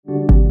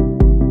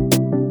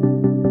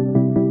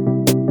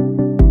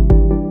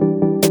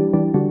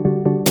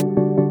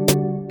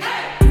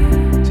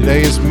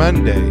Today is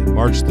Monday,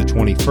 March the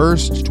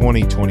 21st,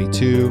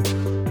 2022,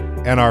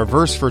 and our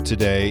verse for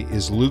today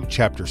is Luke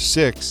chapter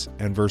 6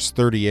 and verse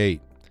 38.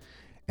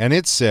 And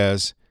it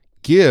says,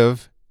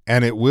 "Give,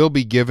 and it will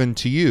be given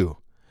to you.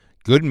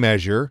 Good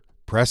measure,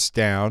 pressed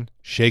down,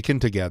 shaken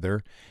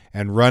together,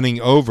 and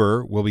running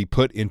over will be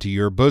put into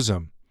your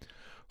bosom.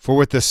 For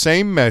with the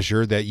same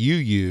measure that you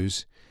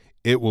use,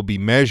 it will be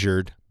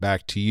measured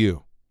back to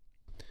you."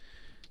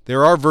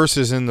 There are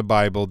verses in the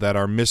Bible that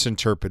are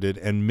misinterpreted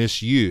and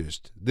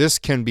misused. This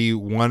can be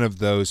one of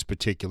those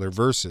particular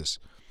verses.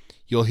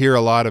 You'll hear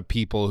a lot of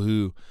people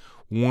who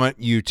want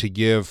you to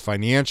give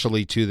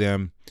financially to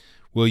them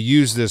will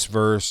use this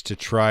verse to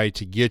try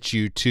to get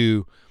you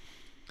to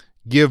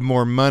give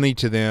more money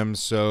to them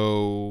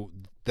so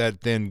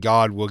that then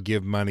God will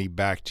give money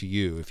back to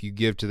you. If you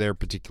give to their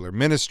particular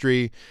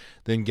ministry,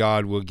 then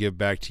God will give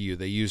back to you.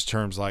 They use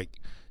terms like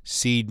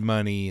seed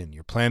money, and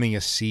you're planting a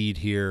seed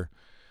here.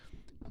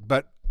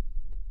 But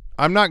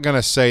I'm not going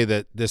to say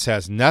that this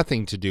has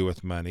nothing to do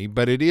with money,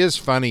 but it is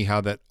funny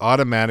how that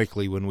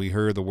automatically when we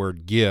hear the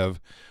word give,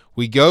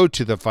 we go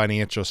to the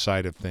financial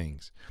side of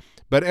things.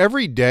 But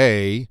every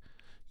day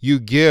you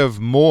give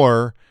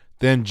more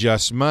than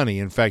just money.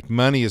 In fact,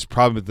 money is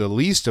probably the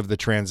least of the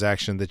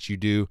transaction that you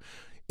do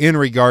in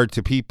regard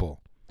to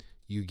people.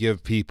 You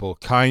give people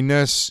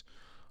kindness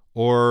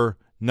or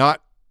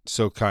not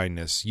so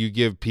kindness. You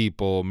give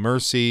people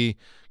mercy,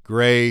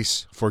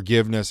 grace,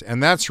 forgiveness,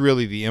 and that's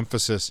really the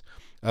emphasis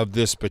of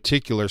this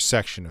particular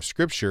section of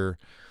Scripture,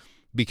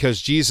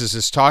 because Jesus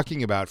is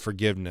talking about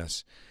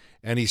forgiveness,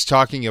 and he's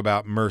talking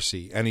about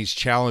mercy, and he's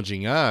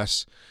challenging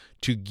us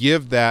to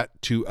give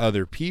that to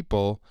other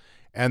people,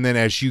 and then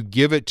as you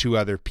give it to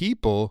other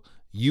people,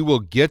 you will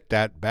get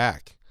that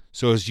back.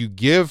 So as you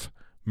give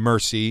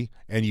mercy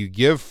and you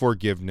give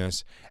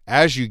forgiveness,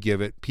 as you give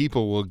it,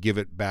 people will give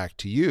it back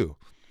to you.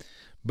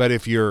 But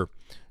if you're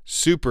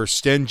super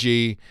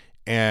stingy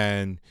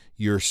and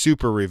you're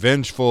super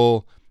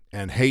revengeful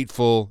and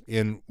hateful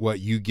in what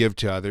you give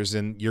to others,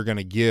 then you're going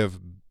to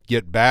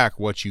get back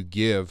what you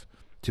give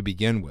to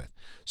begin with.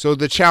 So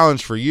the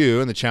challenge for you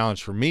and the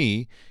challenge for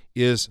me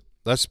is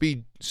let's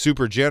be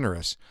super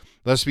generous.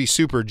 Let's be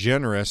super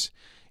generous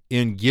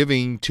in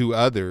giving to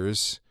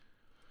others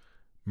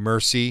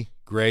mercy,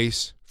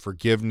 grace,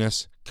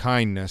 forgiveness,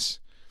 kindness.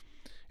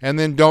 And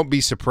then don't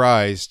be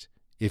surprised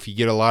if you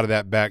get a lot of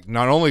that back,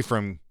 not only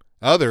from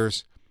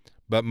others,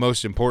 but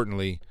most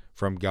importantly,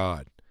 from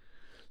God.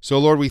 So,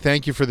 Lord, we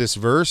thank you for this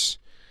verse,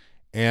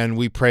 and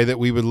we pray that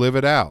we would live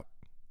it out.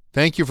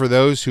 Thank you for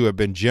those who have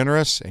been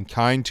generous and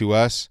kind to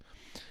us.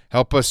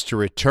 Help us to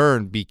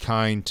return, be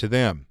kind to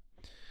them.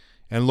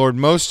 And, Lord,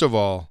 most of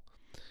all,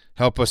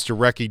 help us to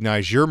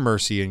recognize your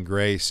mercy and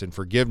grace and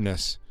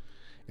forgiveness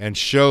and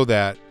show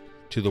that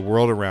to the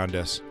world around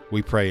us.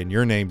 We pray in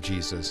your name,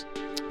 Jesus.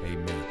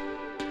 Amen.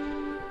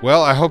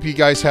 Well, I hope you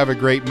guys have a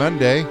great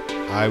Monday.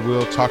 I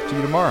will talk to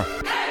you tomorrow.